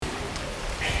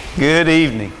Good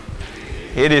evening.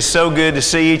 It is so good to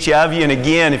see each of you. And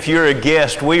again, if you're a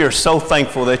guest, we are so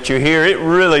thankful that you're here. It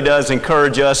really does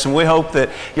encourage us, and we hope that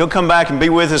you'll come back and be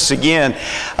with us again.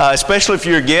 Especially if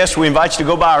you're a guest, we invite you to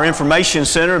go by our information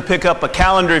center and pick up a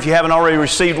calendar if you haven't already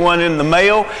received one in the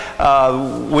mail.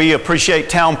 We appreciate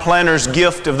Town Planner's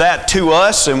gift of that to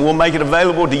us, and we'll make it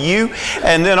available to you.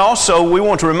 And then also, we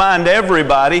want to remind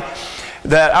everybody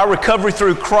that our Recovery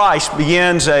Through Christ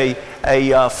begins a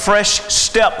Fresh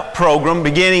Step program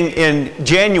beginning in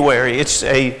January. It's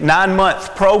a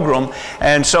 9-month program,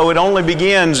 and so it only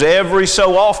begins every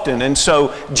so often. And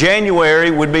so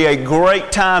January would be a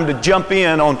great time to jump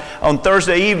in on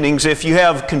Thursday evenings if you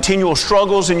have continual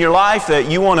struggles in your life that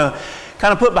you want to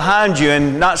kind of put behind you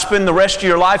and not spend the rest of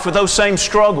your life with those same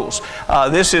struggles.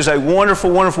 This is a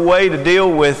wonderful, wonderful way to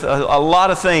deal with a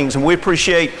lot of things, and we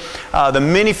appreciate the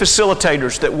many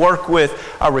facilitators that work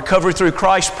with our Recovery Through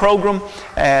Christ program,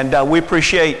 and we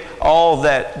appreciate all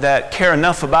that care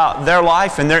enough about their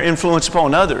life and their influence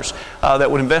upon others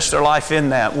that would invest their life in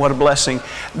that. What a blessing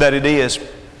that it is.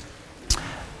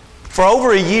 For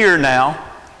over a year now,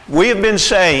 we have been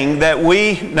saying that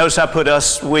notice I put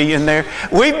we in there.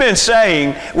 We've been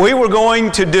saying we were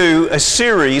going to do a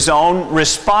series on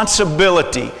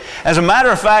responsibility. As a matter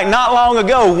of fact, not long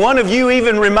ago, one of you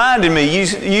even reminded me.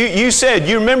 You said,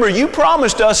 you remember, you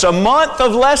promised us a month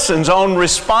of lessons on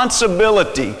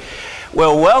responsibility.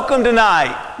 Well, welcome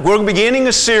tonight. We're beginning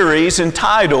a series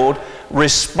entitled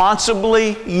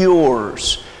Responsibly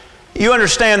Yours. You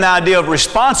understand the idea of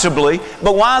responsibly,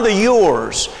 but why the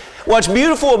yours? What's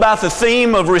beautiful about the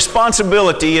theme of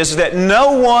responsibility is that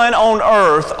no one on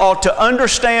earth ought to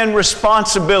understand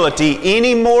responsibility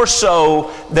any more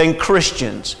so than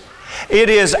Christians. It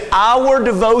is our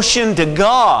devotion to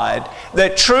God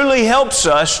that truly helps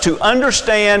us to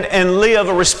understand and live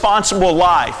a responsible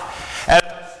life. As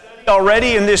I've studied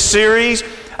already in this series,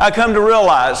 I come to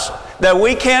realize that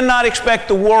we cannot expect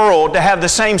the world to have the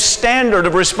same standard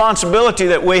of responsibility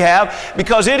that we have,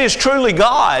 because it is truly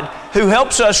God who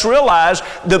helps us realize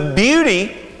the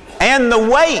beauty and the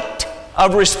weight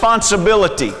of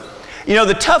responsibility. You know,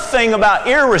 the tough thing about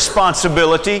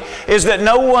irresponsibility is that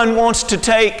no one wants to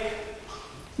take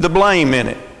the blame in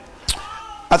it.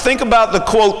 I think about the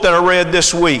quote that I read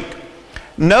this week.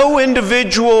 No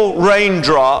individual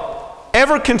raindrop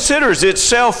ever considers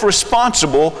itself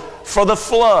responsible for the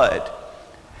flood.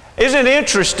 Isn't it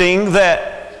interesting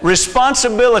that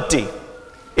responsibility,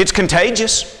 it's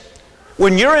contagious?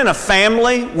 When you're in a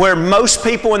family where most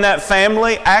people in that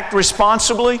family act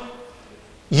responsibly,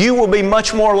 you will be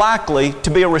much more likely to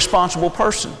be a responsible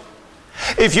person.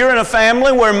 If you're in a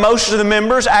family where most of the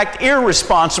members act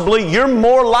irresponsibly, you're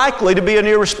more likely to be an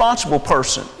irresponsible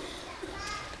person.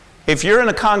 If you're in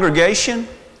a congregation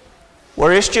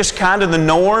where it's just kind of the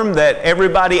norm that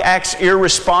everybody acts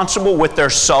irresponsible with their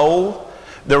soul,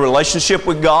 their relationship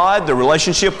with God, their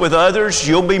relationship with others,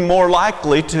 you'll be more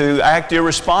likely to act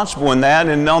irresponsible in that.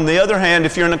 And on the other hand,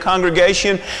 if you're in a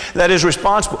congregation that is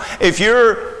responsible, if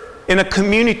you're in a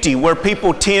community where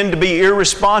people tend to be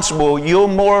irresponsible, you'll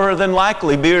more than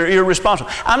likely be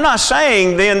irresponsible. I'm not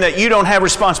saying then that you don't have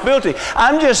responsibility.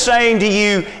 I'm just saying to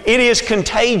you, it is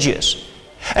contagious.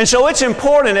 And so it's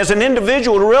important as an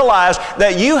individual to realize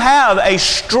that you have a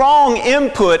strong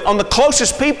input on the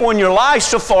closest people in your life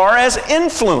so far as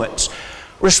influence.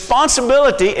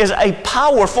 Responsibility is a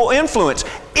powerful influence.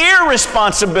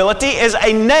 Irresponsibility is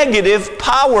a negative,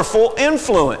 powerful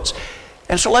influence.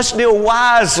 And so let's deal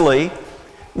wisely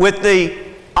with the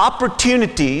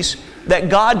opportunities that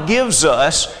God gives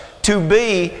us to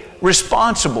be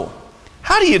responsible.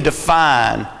 How do you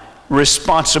define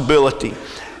responsibility?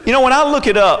 You know, when I look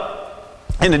it up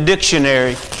in the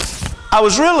dictionary, I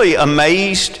was really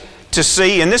amazed to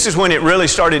see, and this is when it really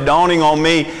started dawning on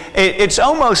me, it's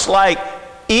almost like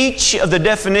each of the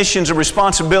definitions of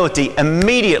responsibility,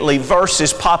 immediately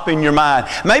verses pop in your mind.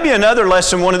 Maybe another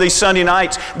lesson one of these Sunday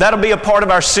nights, that'll be a part of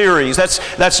our series.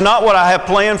 That's not what I have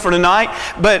planned for tonight,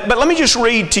 but let me just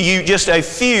read to you just a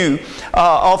few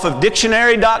off of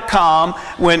dictionary.com.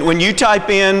 When you type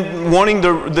in wanting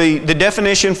the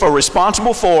definition for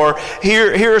responsible for,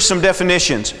 here are some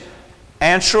definitions.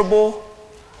 Answerable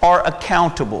or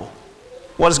accountable.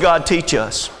 What does God teach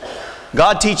us?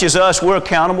 God teaches us we're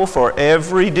accountable for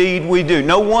every deed we do.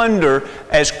 No wonder,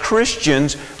 as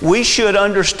Christians, we should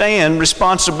understand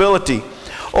responsibility.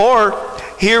 Or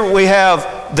here we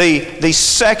have the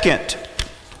second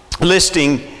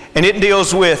listing, and it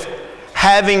deals with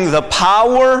having the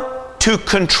power to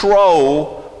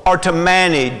control or to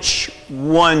manage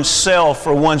oneself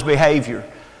or one's behavior.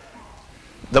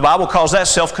 The Bible calls that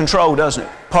self-control, doesn't it?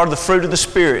 Part of the fruit of the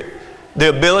Spirit. the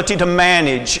ability to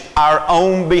manage our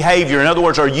own behavior. In other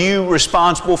words, are you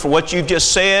responsible for what you've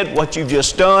just said, what you've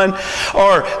just done?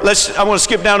 Or I want to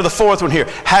skip down to the fourth one here.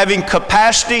 Having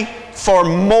capacity for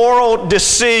moral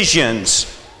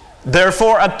decisions,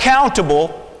 therefore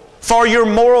accountable for your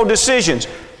moral decisions.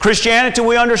 Christianity,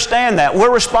 we understand that.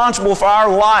 We're responsible for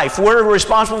our life. We're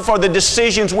responsible for the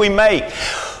decisions we make.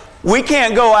 We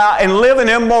can't go out and live an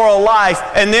immoral life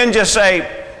and then just say,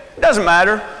 it doesn't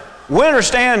matter. We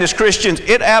understand as Christians,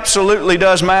 it absolutely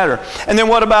does matter. And then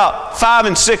what about 5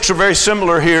 and 6 are very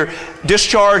similar here.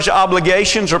 Discharge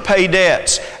obligations or pay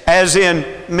debts, as in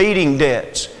meeting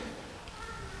debts.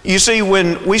 You see,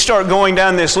 when we start going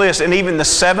down this list, and even the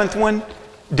 7th one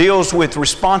deals with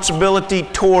responsibility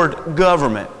toward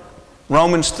government.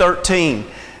 Romans 13,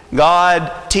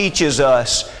 God teaches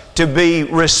us to be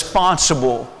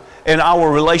responsible in our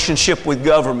relationship with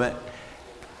government.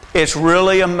 It's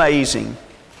really amazing.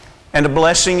 And a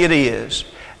blessing it is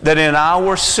that in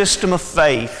our system of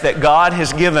faith that God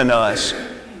has given us,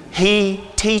 He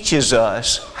teaches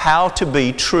us how to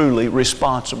be truly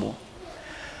responsible.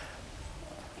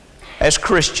 As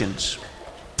Christians,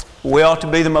 we ought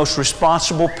to be the most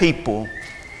responsible people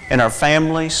in our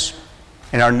families,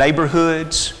 in our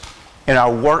neighborhoods, in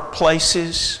our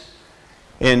workplaces,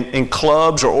 in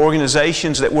clubs or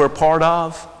organizations that we're a part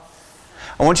of.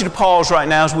 I want you to pause right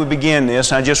now as we begin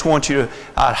this. I just want you to,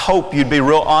 I hope you'd be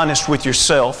real honest with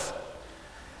yourself.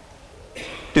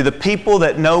 Do the people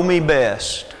that know me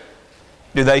best,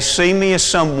 do they see me as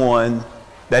someone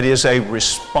that is a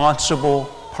responsible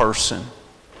person?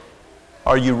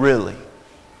 Are you really?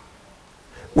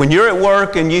 When you're at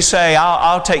work and you say,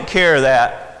 I'll take care of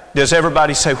that, does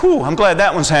everybody say, whew, I'm glad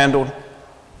that one's handled?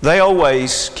 They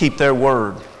always keep their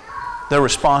word. They're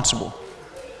responsible.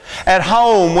 At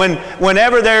home,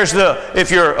 whenever there's if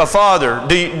you're a father,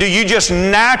 do you just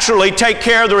naturally take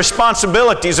care of the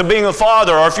responsibilities of being a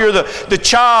father? Or if you're the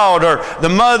child or the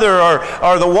mother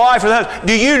or the wife,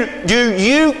 do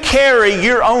you carry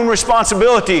your own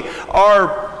responsibility?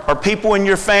 Or are people in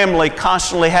your family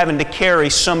constantly having to carry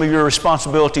some of your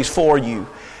responsibilities for you?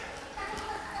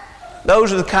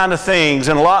 Those are the kind of things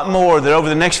and a lot more that over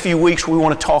the next few weeks we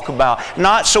want to talk about.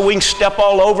 Not so we can step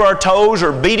all over our toes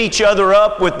or beat each other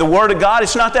up with the Word of God.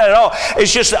 It's not that at all.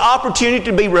 It's just the opportunity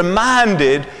to be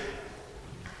reminded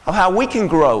of how we can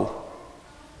grow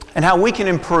and how we can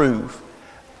improve.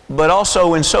 But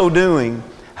also in so doing,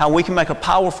 how we can make a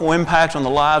powerful impact on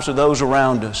the lives of those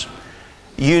around us.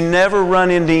 You never run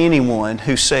into anyone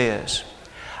who says,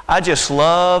 I just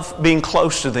love being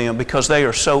close to them because they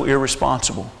are so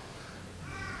irresponsible.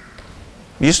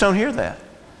 You just don't hear that.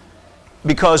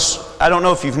 Because I don't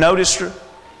know if you've noticed her,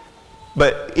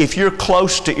 but if you're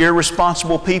close to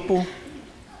irresponsible people,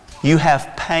 you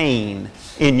have pain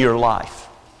in your life.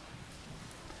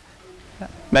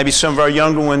 Maybe some of our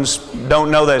younger ones don't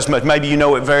know that as much. Maybe you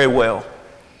know it very well.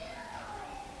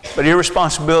 But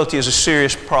irresponsibility is a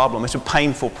serious problem. It's a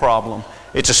painful problem.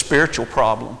 It's a spiritual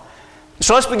problem.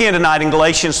 So let's begin tonight in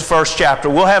Galatians, the 1st chapter.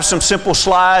 We'll have some simple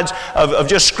slides of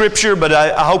just Scripture, but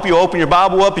I hope you'll open your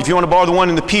Bible up. If you want to borrow the one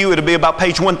in the pew, it'll be about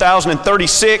page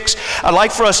 1036. I'd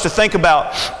like for us to think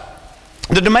about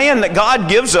the demand that God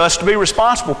gives us to be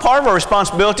responsible. Part of our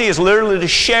responsibility is literally to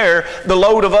share the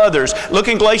load of others. Look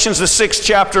in Galatians, the 6th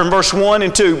chapter, and verse 1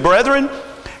 and 2. Brethren,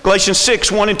 Galatians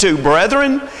 6, 1 and 2.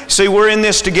 Brethren, see, we're in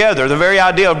this together, the very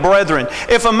idea of brethren.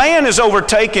 If a man is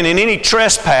overtaken in any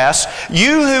trespass,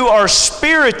 you who are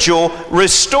spiritual,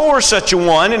 restore such a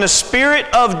one in a spirit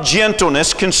of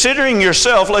gentleness, considering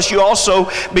yourself, lest you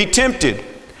also be tempted.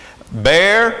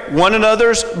 Bear one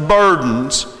another's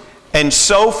burdens, and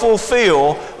so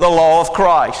fulfill the law of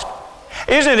Christ.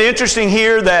 Isn't it interesting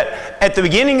here that at the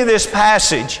beginning of this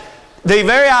passage, the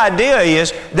very idea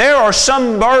is there are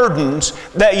some burdens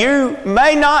that you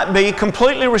may not be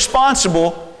completely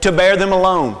responsible to bear them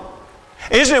alone.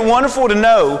 Isn't it wonderful to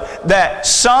know that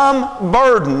some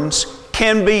burdens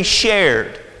can be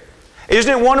shared?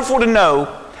 Isn't it wonderful to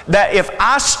know that if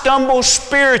I stumble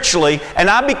spiritually and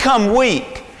I become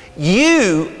weak,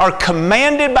 you are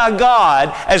commanded by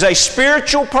God as a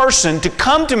spiritual person to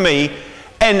come to me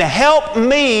and help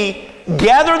me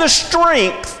gather the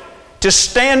strength to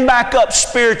stand back up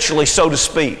spiritually, so to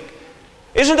speak.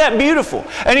 Isn't that beautiful?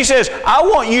 And he says, I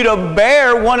want you to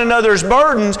bear one another's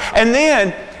burdens. And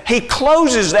then he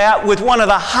closes that with one of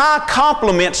the high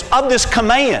compliments of this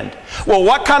command. Well,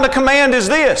 what kind of command is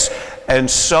this? And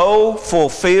so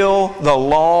fulfill the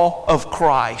law of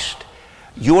Christ.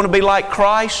 You want to be like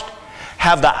Christ?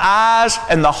 Have the eyes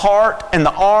and the heart and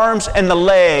the arms and the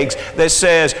legs that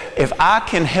says, if I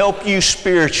can help you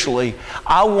spiritually,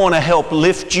 I want to help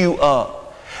lift you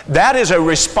up. That is a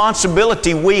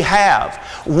responsibility we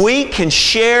have. We can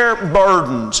share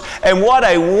burdens. And what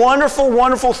a wonderful,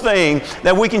 wonderful thing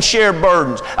that we can share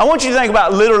burdens. I want you to think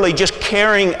about literally just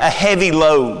carrying a heavy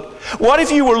load. What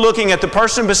if you were looking at the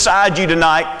person beside you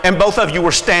tonight and both of you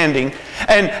were standing,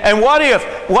 and what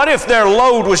if their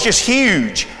load was just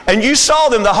huge and you saw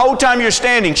them the whole time you're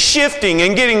standing shifting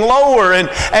and getting lower and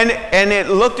it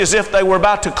looked as if they were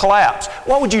about to collapse?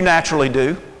 What would you naturally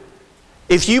do?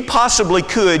 If you possibly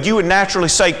could, you would naturally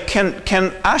say,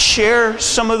 can I share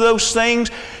some of those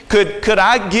things? Could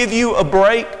I give you a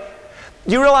break?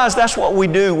 You realize that's what we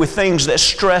do with things that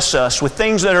stress us, with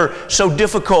things that are so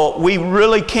difficult, we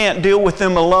really can't deal with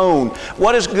them alone.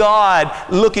 What does God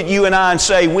look at you and I and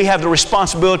say we have the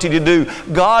responsibility to do?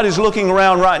 God is looking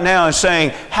around right now and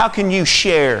saying, how can you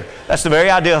share? That's the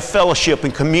very idea of fellowship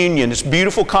and communion. This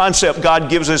beautiful concept God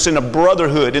gives us in a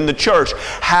brotherhood in the church.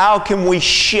 How can we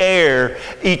share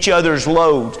each other's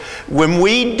loads? When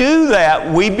we do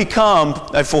that, we become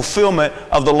a fulfillment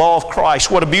of the law of Christ.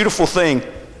 What a beautiful thing.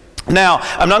 Now,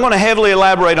 I'm not going to heavily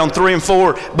elaborate on 3 and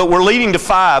 4, but we're leading to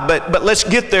 5. But let's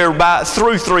get there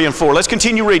through 3 and 4. Let's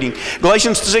continue reading.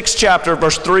 Galatians 6 chapter,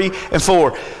 verse 3 and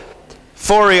 4.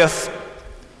 For if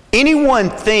anyone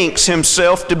thinks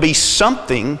himself to be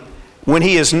something when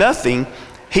he is nothing,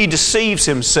 he deceives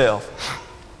himself.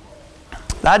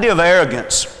 The idea of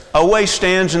arrogance always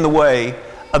stands in the way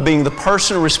of being the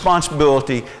personal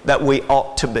responsibility that we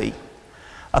ought to be.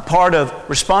 A part of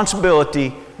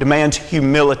responsibility demands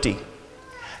humility.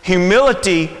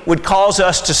 Humility would cause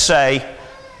us to say,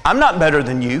 I'm not better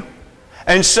than you.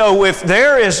 And so if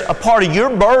there is a part of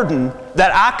your burden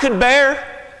that I could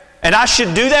bear, and I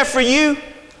should do that for you,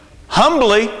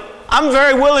 humbly, I'm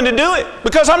very willing to do it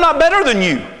because I'm not better than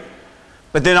you.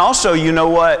 But then also, you know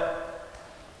what?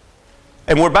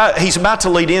 And he's about to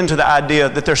lead into the idea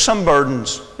that there's some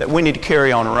burdens that we need to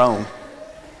carry on our own,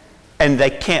 and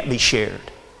they can't be shared.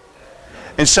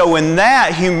 And so in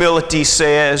that, humility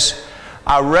says,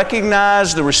 I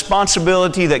recognize the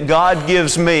responsibility that God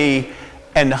gives me,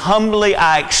 and humbly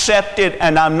I accept it,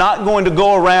 and I'm not going to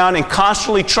go around and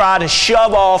constantly try to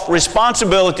shove off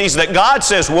responsibilities that God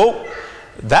says, whoa,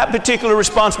 that particular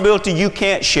responsibility you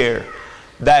can't share.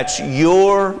 That's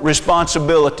your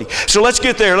responsibility. So let's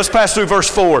get there. Let's pass through verse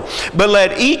 4. But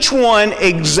let each one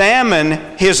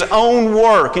examine his own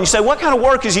work. And you say, what kind of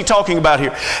work is he talking about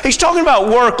here? He's talking about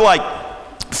work like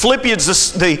Philippians,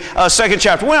 the second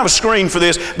chapter. We don't have a screen for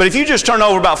this, but if you just turn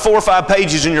over about 4 or 5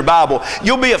 pages in your Bible,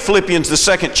 you'll be at Philippians, the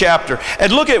second chapter.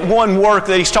 And look at one work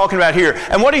that he's talking about here.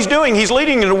 And what he's doing, he's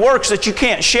leading into works that you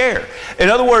can't share. In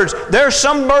other words, there are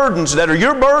some burdens that are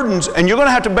your burdens, and you're going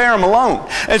to have to bear them alone.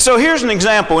 And so here's an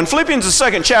example. In Philippians, the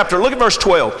second chapter, look at verse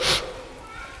 12.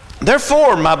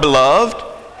 Therefore, my beloved,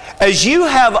 as you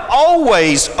have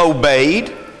always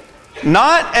obeyed,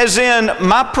 not as in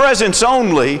my presence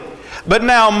only, but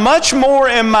now much more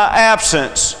in my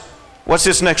absence. What's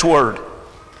this next word?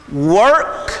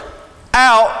 Work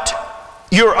out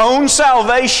your own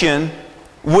salvation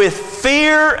with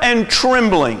fear and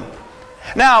trembling.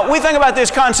 Now, we think about this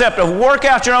concept of work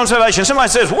out your own salvation. Somebody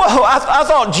says, whoa, I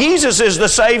thought Jesus is the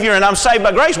Savior and I'm saved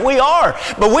by grace. We are.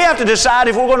 But we have to decide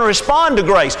if we're going to respond to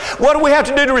grace. What do we have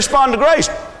to do to respond to grace?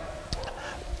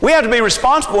 We have to be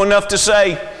responsible enough to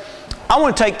say, I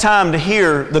want to take time to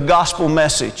hear the gospel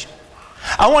message.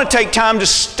 I want to take time to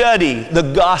study the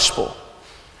gospel.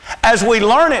 As we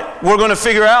learn it, we're going to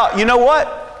figure out, you know what?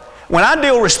 When I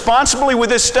deal responsibly with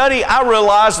this study, I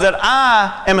realize that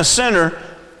I am a sinner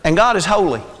and God is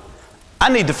holy.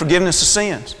 I need the forgiveness of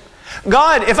sins.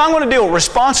 God, if I'm going to deal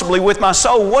responsibly with my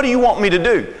soul, what do you want me to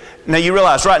do? Now you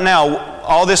realize right now,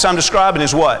 all this I'm describing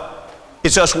is what?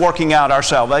 It's us working out our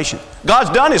salvation. God's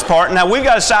done His part, now we've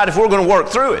got to decide if we're going to work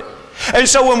through it. And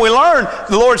so when we learn,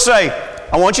 the Lord say,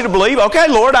 I want you to believe. Okay,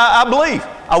 Lord, I believe.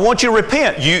 I want you to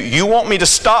repent. You want me to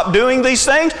stop doing these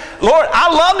things? Lord,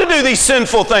 I love to do these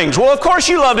sinful things. Well, of course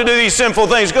you love to do these sinful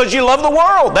things because you love the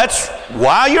world. That's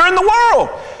why you're in the world.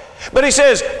 But He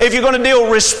says, if you're going to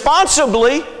deal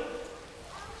responsibly,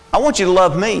 I want you to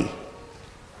love me.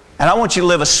 And I want you to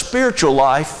live a spiritual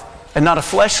life and not a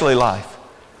fleshly life.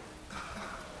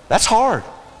 That's hard.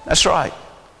 That's right.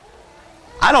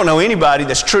 I don't know anybody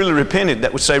that's truly repented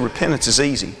that would say repentance is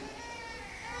easy.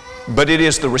 But it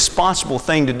is the responsible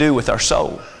thing to do with our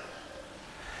soul.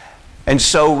 And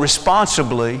so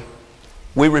responsibly,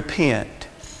 we repent.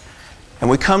 And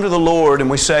we come to the Lord and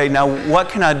we say, now what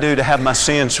can I do to have my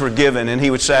sins forgiven? And He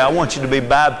would say, I want you to be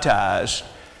baptized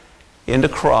into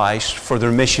Christ for the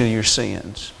remission of your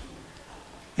sins.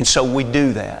 And so we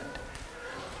do that.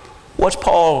 What's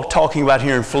Paul talking about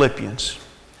here in Philippians?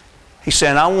 He's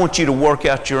saying, I want you to work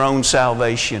out your own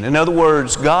salvation. In other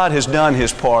words, God has done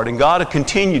His part, and God will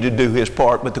continue to do His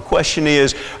part. But the question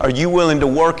is, are you willing to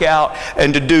work out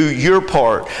and to do your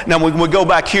part? Now, when we go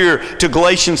back here to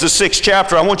Galatians, the 6th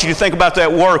chapter, I want you to think about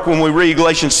that work when we read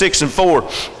Galatians 6 and 4.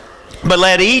 But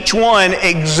let each one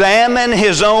examine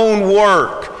his own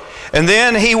work, and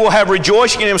then he will have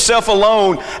rejoicing in himself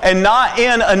alone and not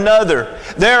in another.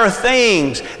 There are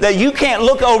things that you can't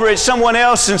look over at someone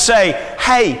else and say,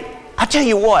 hey, I tell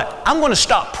you what, I'm going to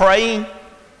stop praying.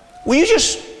 Will you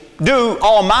just do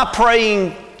all my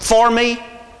praying for me?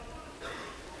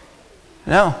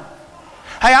 No.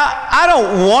 Hey, I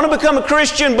don't want to become a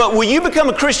Christian, but will you become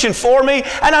a Christian for me?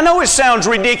 And I know it sounds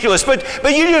ridiculous, but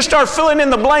you just start filling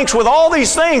in the blanks with all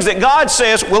these things that God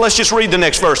says. Well, let's just read the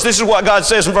next verse. This is what God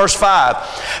says in verse 5.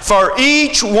 For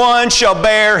each one shall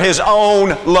bear his own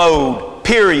load,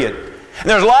 period. And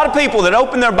there's a lot of people that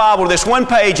open their Bible to this one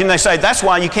page and they say, that's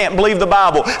why you can't believe the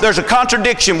Bible. There's a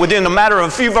contradiction within a matter of a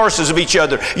few verses of each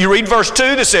other. You read verse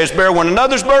 2 that says, bear one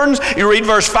another's burdens. You read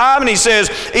verse 5 and he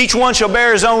says, each one shall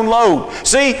bear his own load.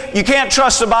 See, you can't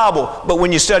trust the Bible, but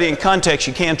when you study in context,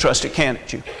 you can trust it,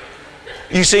 can't you?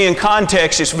 You see, in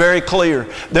context, it's very clear.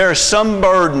 There are some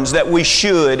burdens that we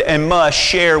should and must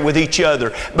share with each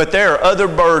other, but there are other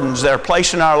burdens that are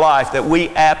placed in our life that we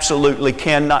absolutely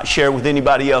cannot share with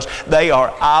anybody else. They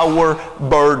are our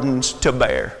burdens to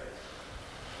bear.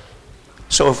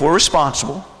 So if we're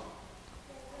responsible,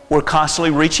 we're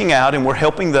constantly reaching out and we're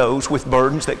helping those with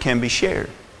burdens that can be shared.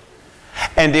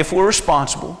 And if we're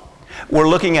responsible, we're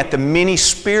looking at the many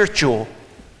spiritual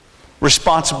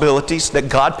responsibilities that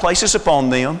God places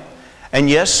upon them. And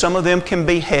yes, some of them can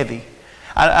be heavy.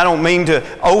 I don't mean to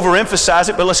overemphasize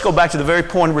it, but let's go back to the very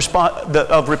point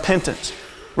of repentance.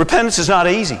 Repentance is not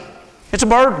easy. It's a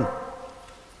burden.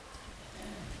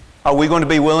 Are we going to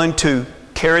be willing to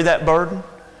carry that burden?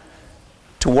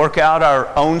 To work out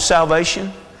our own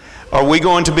salvation? Are we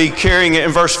going to be carrying it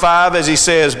in verse 5 as he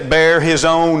says, bear his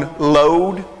own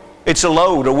load? It's a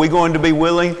load. Are we going to be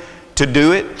willing to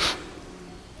do it?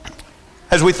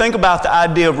 As we think about the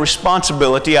idea of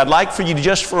responsibility, I'd like for you to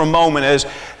just for a moment,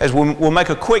 as we'll make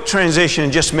a quick transition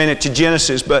in just a minute to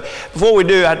Genesis, but before we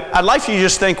do, I'd like for you to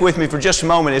just think with me for just a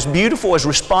moment. As beautiful as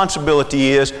responsibility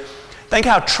is, think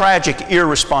how tragic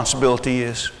irresponsibility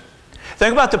is.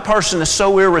 Think about the person that's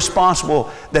so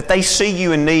irresponsible that they see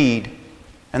you in need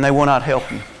and they will not help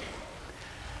you.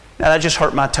 Now that just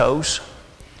hurt my toes,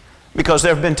 because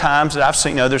there have been times that I've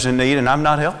seen others in need and I've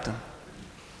not helped them.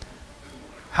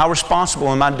 How responsible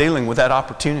am I dealing with that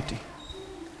opportunity?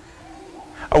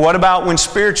 Or what about when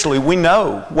spiritually we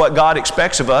know what God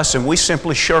expects of us and we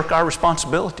simply shirk our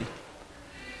responsibility?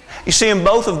 You see, in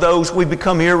both of those, we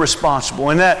become irresponsible.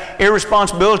 And that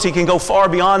irresponsibility can go far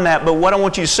beyond that. But what I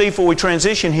want you to see before we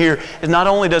transition here is not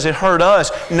only does it hurt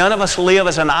us, none of us live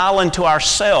as an island to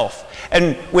ourselves.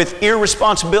 And with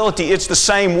irresponsibility, it's the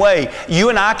same way. You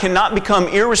and I cannot become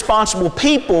irresponsible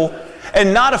people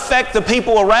and not affect the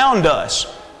people around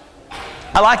us.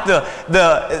 I like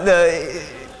the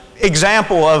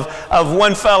example of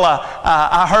one fella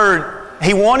I heard.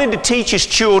 He wanted to teach his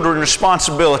children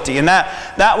responsibility, and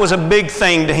that was a big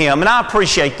thing to him. And I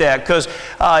appreciate that, because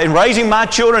in raising my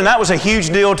children, that was a huge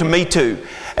deal to me too.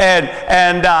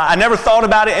 And I never thought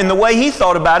about it in the way he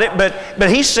thought about it, but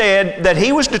he said that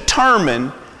he was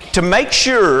determined to make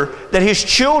sure that his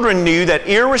children knew that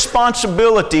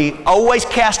irresponsibility always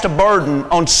cast a burden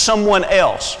on someone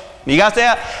else. You got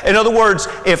that? In other words,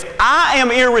 if I am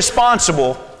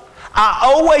irresponsible, I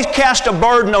always cast a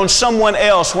burden on someone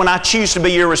else when I choose to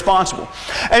be irresponsible.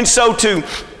 And so to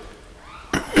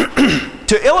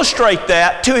illustrate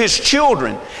that to his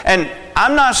children, and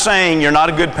I'm not saying you're not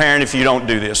a good parent if you don't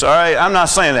do this, all right? I'm not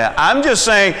saying that. I'm just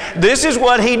saying this is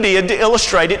what he did to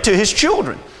illustrate it to his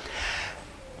children.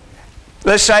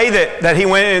 Let's say that he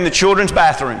went in the children's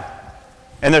bathroom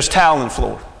and there's towel on the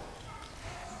floor.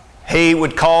 He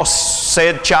would call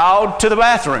said child to the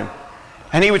bathroom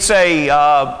and he would say,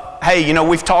 hey, you know,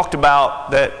 we've talked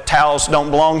about that towels don't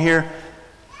belong here.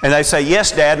 And they say,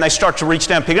 yes, Dad. And they start to reach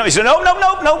down and pick it up. He said, no,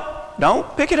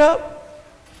 don't pick it up.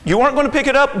 You weren't going to pick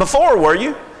it up before, were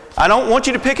you? I don't want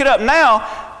you to pick it up now.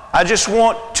 I just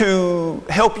want to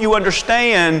help you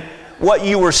understand what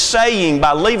you were saying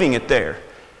by leaving it there.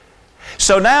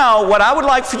 So now what I would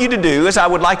like for you to do is I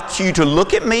would like you to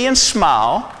look at me and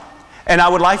smile, and I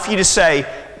would like for you to say,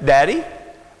 Daddy,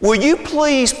 will you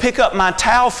please pick up my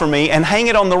towel for me and hang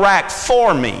it on the rack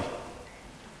for me?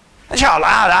 Child,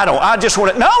 I just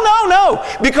want to, no.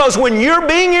 Because when you're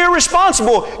being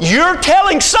irresponsible, you're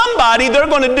telling somebody they're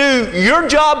going to do your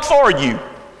job for you.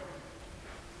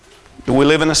 Do we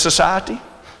live in a society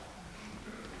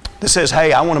that says,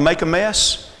 hey, I want to make a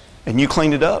mess and you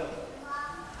clean it up.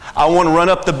 I want to run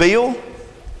up the bill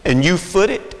and you foot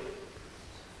it.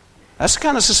 That's the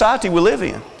kind of society we live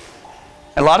in. And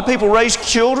a lot of people raise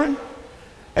children,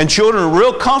 and children are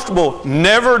real comfortable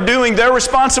never doing their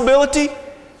responsibility.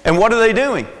 And what are they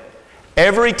doing?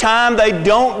 Every time they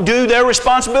don't do their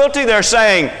responsibility, they're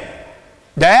saying,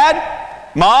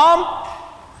 Dad, Mom,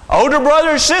 older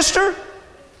brother or sister,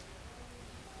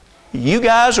 you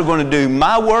guys are going to do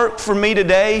my work for me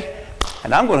today,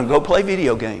 and I'm going to go play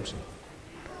video games.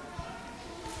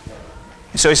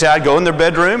 And so he said, I'd go in their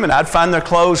bedroom and I'd find their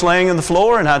clothes laying on the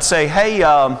floor, and I'd say, hey,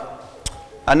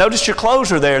 I noticed your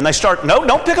clothes are there. And they start, no,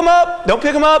 don't pick them up. Don't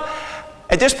pick them up.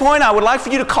 At this point, I would like for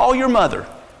you to call your mother.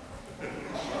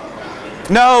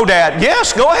 No, Dad.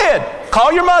 Yes, go ahead.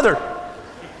 Call your mother.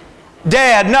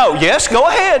 Dad, no. Yes, go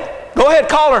ahead. Go ahead,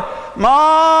 call her.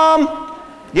 Mom,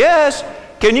 yes.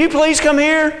 Can you please come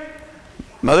here?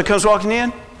 Mother comes walking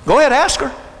in. Go ahead, ask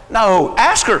her. No,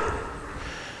 ask her.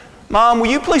 Mom, will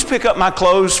you please pick up my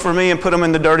clothes for me and put them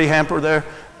in the dirty hamper there?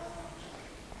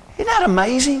 Isn't that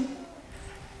amazing?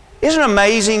 Isn't it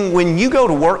amazing when you go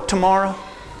to work tomorrow?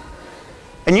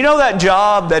 And you know that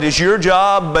job that is your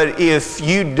job, but if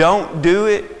you don't do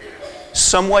it,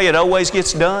 some way it always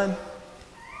gets done?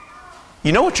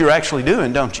 You know what you're actually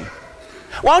doing, don't you?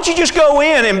 Why don't you just go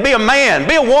in and be a man,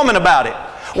 be a woman about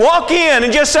it? Walk in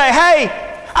and just say, hey,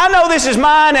 I know this is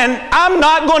mine and I'm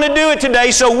not going to do it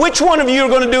today, so which one of you are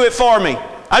going to do it for me?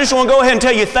 I just want to go ahead and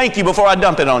tell you thank you before I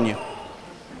dump it on you.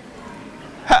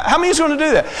 How many is going to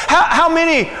do that? How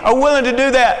many are willing to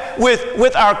do that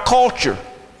with our culture?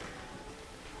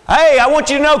 Hey, I want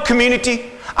you to know,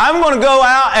 community, I'm going to go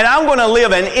out and I'm going to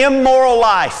live an immoral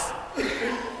life.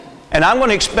 And I'm going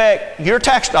to expect your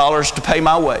tax dollars to pay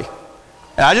my way.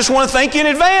 And I just want to thank you in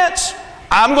advance.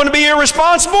 I'm going to be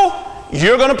irresponsible.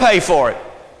 You're going to pay for it.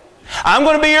 I'm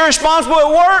going to be irresponsible at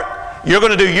work. You're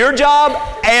going to do your job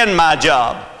and my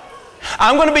job.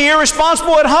 I'm going to be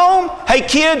irresponsible at home. Hey,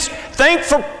 kids,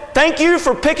 thank you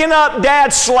for picking up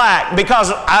Dad's slack,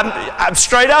 because I'm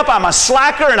straight up, I'm a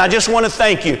slacker, and I just want to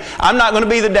thank you. I'm not going to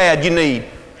be the dad you need.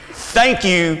 Thank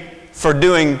you for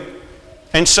doing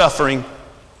and suffering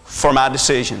for my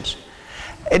decisions.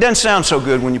 It doesn't sound so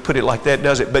good when you put it like that,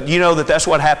 does it? But you know that that's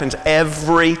what happens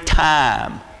every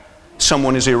time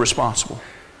someone is irresponsible.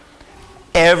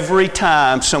 Every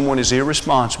time someone is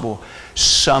irresponsible,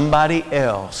 somebody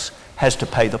else has to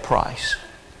pay the price.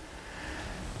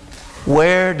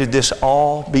 Where did this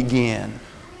all begin?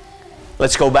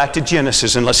 Let's go back to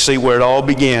Genesis and let's see where it all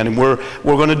began. And we're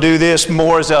going to do this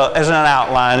more as an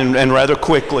outline and rather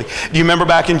quickly. Do you remember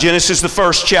back in Genesis, the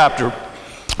first chapter?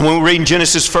 When we read in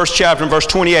Genesis, first chapter, in verse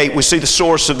 28, we see the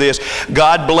source of this.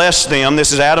 God blessed them.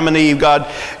 This is Adam and Eve.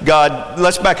 God,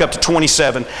 let's back up to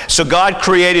 27. So God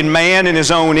created man in His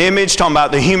own image, talking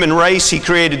about the human race. He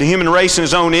created the human race in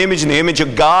His own image, in the image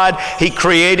of God. He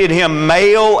created him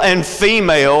male and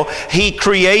female. He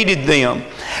created them.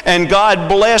 And God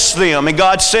blessed them. And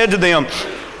God said to them,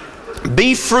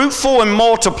 be fruitful and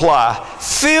multiply.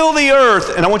 Fill the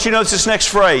earth. And I want you to notice this next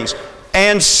phrase.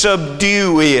 And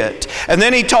subdue it. And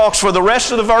then he talks for the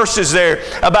rest of the verses there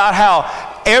about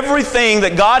how everything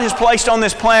that God has placed on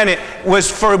this planet was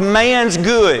for man's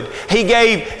good. He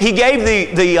gave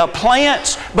the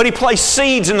plants, but He placed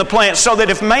seeds in the plants so that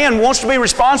if man wants to be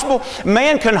responsible,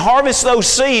 man can harvest those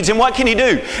seeds. And what can he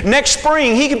do? Next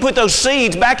spring, he can put those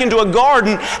seeds back into a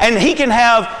garden and he can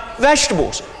have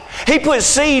vegetables. He puts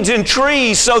seeds in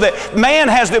trees so that man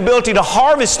has the ability to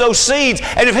harvest those seeds.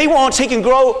 And if he wants, he can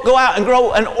go out and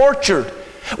grow an orchard.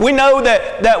 We know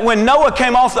that when Noah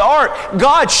came off the ark,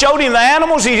 God showed him the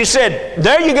animals. He just said,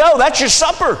 there you go, that's your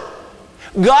supper.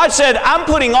 God said, I'm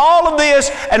putting all of this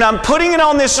and I'm putting it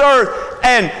on this earth.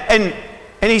 And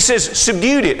He says,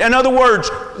 subdued it. In other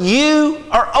words, you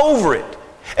are over it.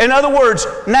 In other words,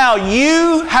 now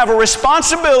you have a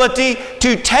responsibility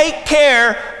to take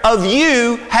care of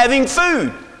you having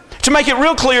food. To make it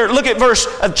real clear, look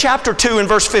at chapter 2 and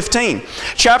verse 15.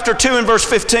 Chapter 2 and verse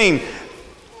 15.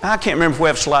 I can't remember if we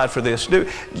have a slide for this.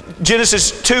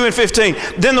 Genesis 2 and 15.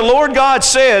 Then the Lord God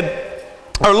took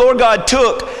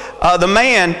the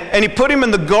man and He put him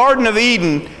in the Garden of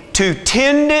Eden to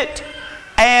tend it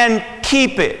and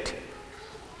keep it.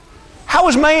 How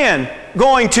was man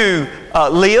going to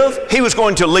live? He was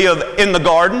going to live in the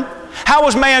garden. How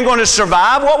was man going to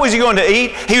survive? What was he going to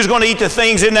eat? He was going to eat the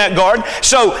things in that garden.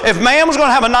 So if man was going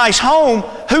to have a nice home,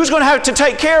 who's going to have to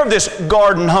take care of this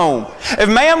garden home? If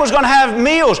man was going to have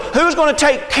meals, who's going to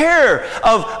take care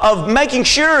of making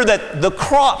sure that the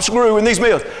crops grew in these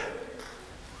meals?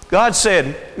 God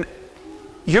said,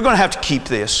 you're going to have to keep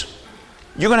this.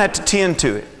 You're going to have to tend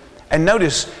to it. And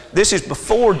notice, this is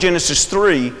before Genesis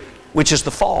 3, which is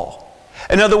the fall.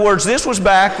 In other words, this was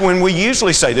back when we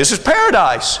usually say, this is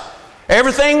paradise.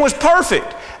 Everything was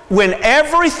perfect. When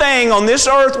everything on this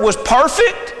earth was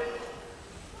perfect,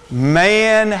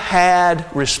 man had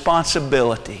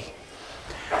responsibility.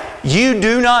 You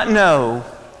do not know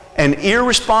an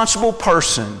irresponsible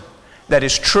person that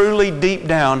is truly deep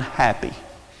down happy.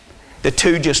 The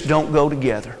two just don't go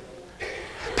together.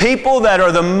 People that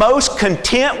are the most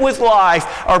content with life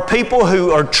are people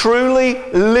who are truly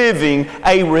living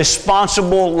a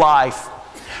responsible life.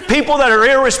 People that are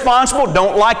irresponsible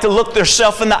don't like to look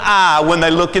themselves in the eye when they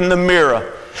look in the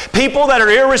mirror. People that are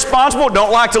irresponsible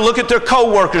don't like to look at their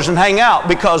coworkers and hang out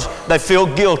because they feel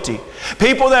guilty.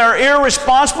 People that are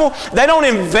irresponsible, they don't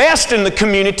invest in the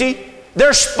community.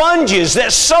 They're sponges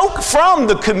that soak from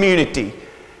the community.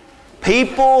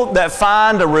 People that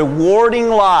find a rewarding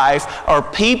life are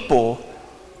people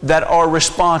that are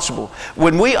responsible.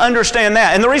 When we understand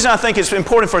that, and the reason I think it's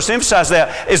important for us to emphasize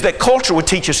that is that culture would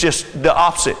teach us just the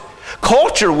opposite.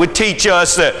 Culture would teach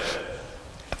us that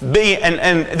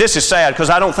and this is sad because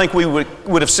I don't think we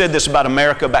would have said this about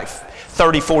America back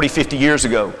 30, 40, 50 years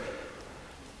ago.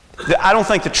 I don't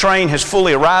think the train has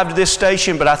fully arrived at this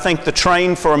station, but I think the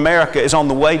train for America is on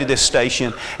the way to this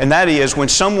station. And that is, when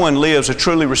someone lives a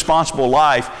truly responsible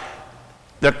life,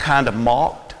 they're kind of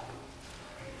mocked.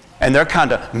 And they're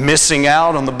kind of missing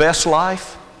out on the best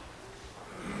life.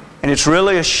 And it's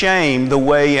really a shame the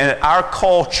way in our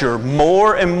culture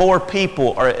more and more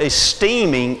people are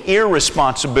esteeming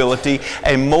irresponsibility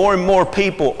and more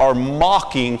people are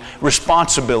mocking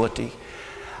responsibility.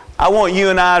 I want you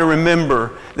and I to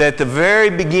remember that at the very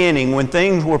beginning, when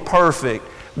things were perfect,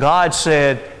 God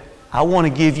said, I want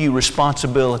to give you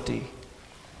responsibility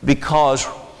because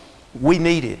we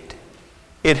need it.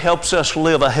 It helps us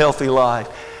live a healthy life.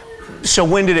 So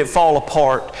when did it fall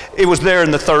apart? It was there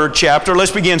in the 3rd chapter.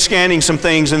 Let's begin scanning some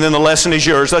things and then the lesson is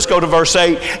yours. Let's go to verse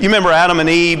 8. You remember Adam and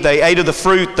Eve, they ate of the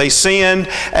fruit, they sinned,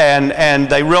 and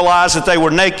they realized that they were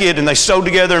naked, and they sewed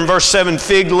together in verse 7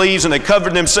 fig leaves and they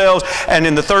covered themselves. And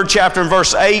in the 3rd chapter in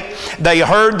verse 8, they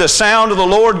heard the sound of the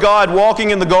Lord God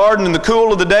walking in the garden in the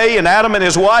cool of the day, and Adam and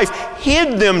his wife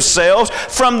hid themselves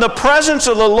from the presence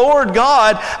of the Lord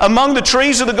God among the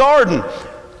trees of the garden.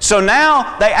 So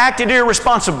now they acted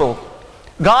irresponsible.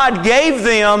 God gave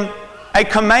them a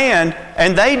command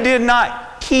and they did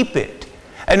not keep it.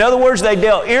 In other words, they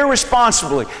dealt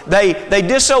irresponsibly. They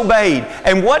disobeyed.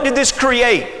 And what did this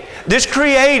create? This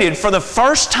created, for the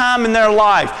first time in their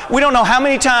life, we don't know how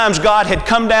many times God had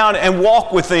come down and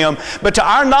walked with them, but to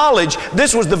our knowledge,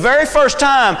 this was the very first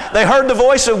time they heard the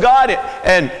voice of God.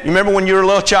 And you remember when you were a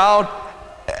little child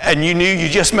and you knew you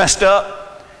just messed up?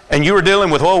 And you were dealing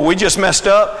with, oh, we just messed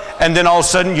up. And then all of a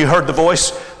sudden you heard the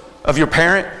voice of your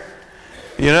parent.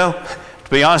 You know, to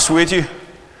be honest with you,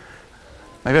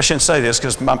 maybe I shouldn't say this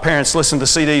because my parents listen to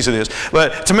CDs of this.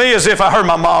 But to me, as if I heard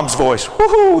my mom's voice.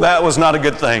 Whoo-hoo, that was not a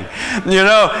good thing. You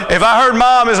know, if I heard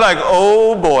mom, it's like,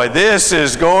 oh boy, this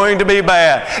is going to be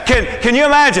bad. Can you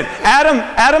imagine?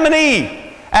 Adam and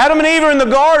Eve. Adam and Eve are in the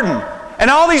garden. And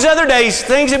all these other days,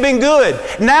 things have been good.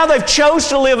 Now they've chose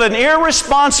to live an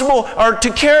irresponsible, or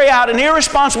to carry out an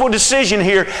irresponsible decision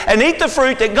here and eat the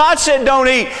fruit that God said don't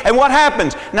eat. And what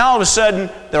happens? Now all of a sudden,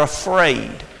 they're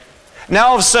afraid. Now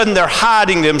all of a sudden, they're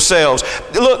hiding themselves.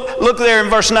 Look there in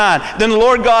verse 9. Then the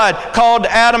Lord God called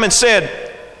to Adam and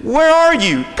said, where are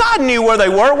you? God knew where they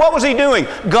were. What was He doing?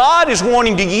 God is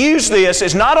wanting to use this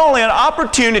as not only an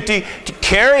opportunity to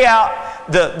carry out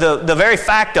the very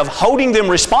fact of holding them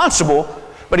responsible,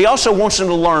 but He also wants them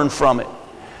to learn from it.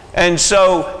 And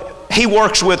so He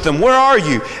works with them. Where are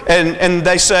you? And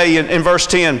they say in verse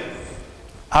 10,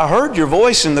 I heard your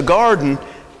voice in the garden.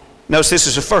 Notice this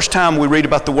is the first time we read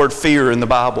about the word fear in the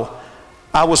Bible.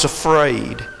 I was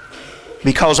afraid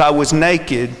because I was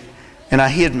naked and I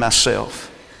hid myself.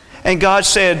 And God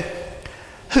said,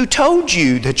 who told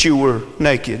you that you were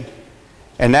naked?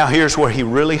 And now here's where He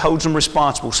really holds them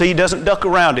responsible. See, He doesn't duck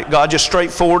around it. God just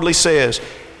straightforwardly says,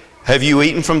 have you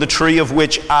eaten from the tree of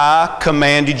which I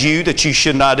commanded you that you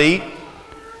should not eat?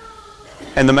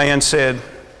 And the man said,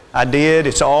 I did.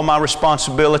 It's all my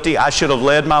responsibility. I should have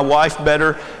led my wife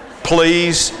better.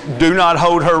 Please do not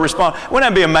hold her responsible.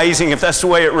 Wouldn't that be amazing if that's the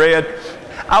way it read?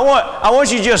 I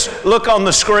want you to just look on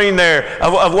the screen there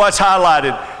of what's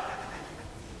highlighted.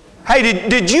 Hey,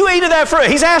 did you eat of that fruit?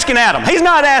 He's asking Adam. He's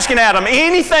not asking Adam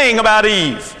anything about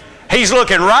Eve. He's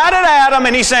looking right at Adam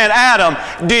and he's saying, Adam,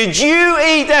 did you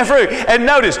eat that fruit? And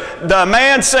notice, the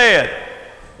man said,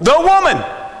 the woman.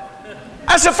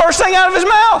 That's the first thing out of his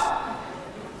mouth.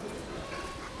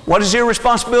 What does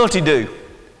irresponsibility do?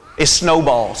 It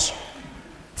snowballs.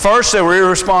 First, they were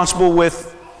irresponsible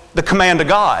with the command of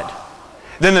God.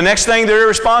 Then the next thing they're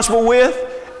irresponsible with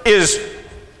is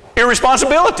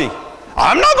irresponsibility.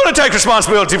 I'm not going to take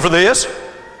responsibility for this.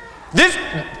 This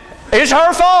is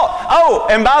her fault. Oh,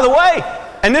 and by the way,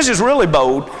 and this is really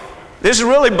bold. This is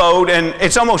really bold, and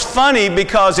it's almost funny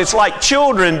because it's like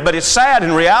children, but it's sad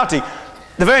in reality.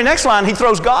 The very next line, he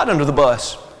throws God under the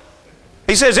bus.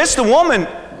 He says, it's the woman,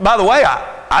 by the way,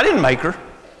 I didn't make her.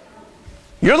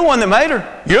 You're the one that made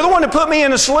her. You're the one that put me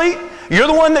in asleep. You're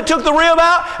the one that took the rib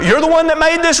out. You're the one that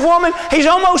made this woman. He's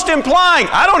almost implying,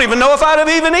 I don't even know if I'd have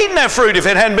even eaten that fruit if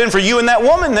it hadn't been for you and that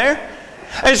woman there.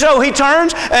 And so he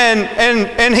turns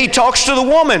and he talks to the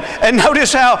woman. And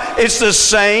notice how it's the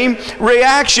same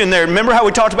reaction there. Remember how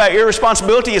we talked about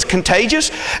irresponsibility is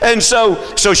contagious? And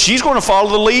so she's going to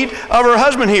follow the lead of her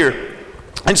husband here.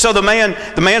 And so the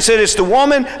man said, it's the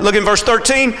woman. Look in verse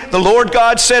 13. The Lord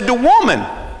God said to woman,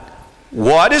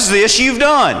 what is this you've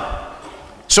done?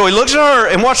 So he looks at her,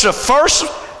 and what's the first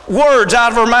words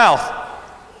out of her mouth?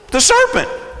 The serpent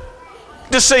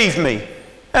deceived me,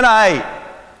 and I ate.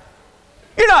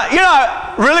 You're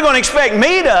not really going to expect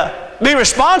me to be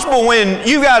responsible when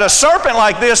you got a serpent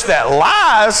like this that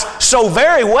lies so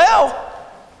very well.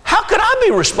 How could I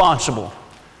be responsible?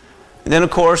 And then,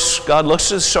 of course, God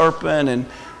looks at the serpent, and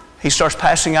he starts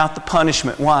passing out the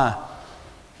punishment. Why?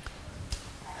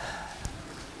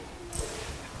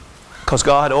 Because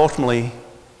God ultimately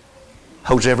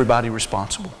holds everybody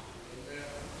responsible.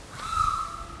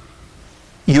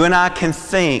 You and I can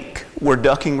think we're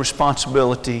ducking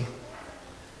responsibility,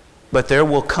 but there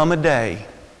will come a day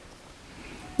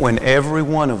when every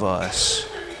one of us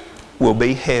will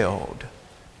be held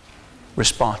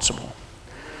responsible.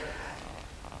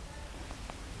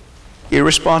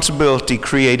 Irresponsibility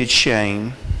created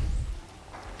shame.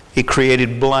 It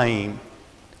created blame.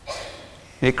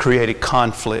 It created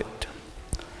conflict.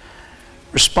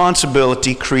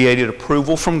 Responsibility created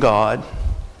approval from God,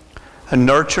 a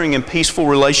nurturing and peaceful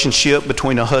relationship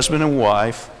between a husband and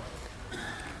wife,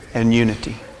 and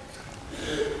unity.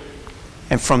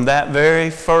 And from that very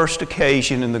first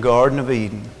occasion in the Garden of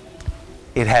Eden,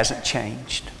 it hasn't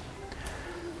changed.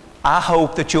 I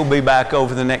hope that you'll be back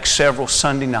over the next several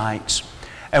Sunday nights,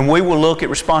 and we will look at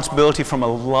responsibility from a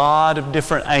lot of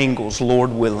different angles,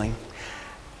 Lord willing.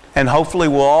 And hopefully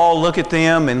we'll all look at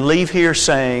them and leave here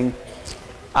saying,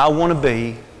 I want to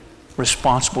be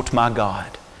responsible to my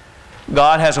God.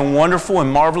 God has a wonderful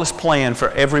and marvelous plan for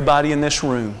everybody in this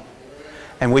room.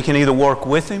 And we can either work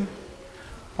with Him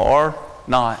or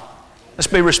not. Let's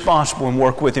be responsible and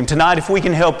work with Him. Tonight, if we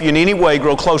can help you in any way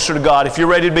grow closer to God, if you're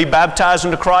ready to be baptized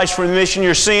into Christ for the remission of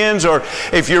your sins, or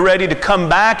if you're ready to come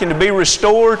back and to be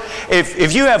restored,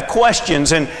 if you have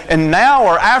questions and now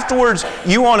or afterwards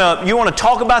you want to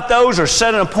talk about those or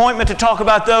set an appointment to talk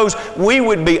about those, we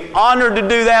would be honored to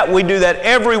do that. We do that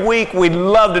every week. We'd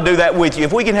love to do that with you.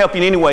 If we can help you in any way,